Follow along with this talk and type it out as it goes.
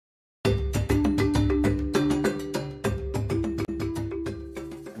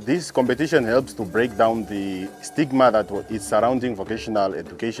This competition helps to break down the stigma that is surrounding vocational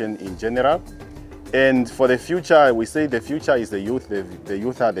education in general. And for the future, we say the future is the youth, the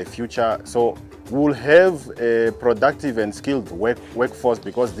youth are the future. So we'll have a productive and skilled workforce,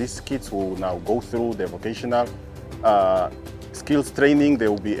 because these kids will now go through the vocational skills training. They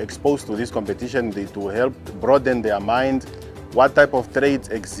will be exposed to this competition to help broaden their mind, what type of trades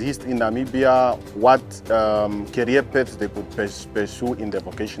exist in Namibia, what career paths they could pursue in the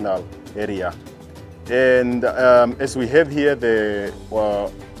vocational area. And as we have here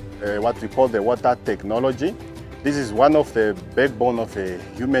what we call the water technology, this is one of the backbone of a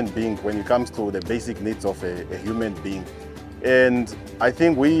human being when it comes to the basic needs of a human being. And I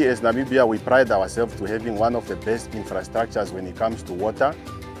think we as Namibia, we pride ourselves to having one of the best infrastructures when it comes to water.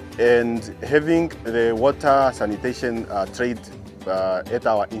 And having the water sanitation trade at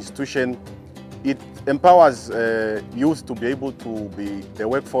our institution, it empowers youth to be able to be the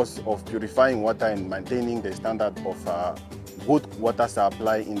workforce of purifying water and maintaining the standard of good water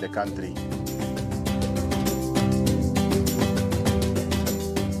supply in the country.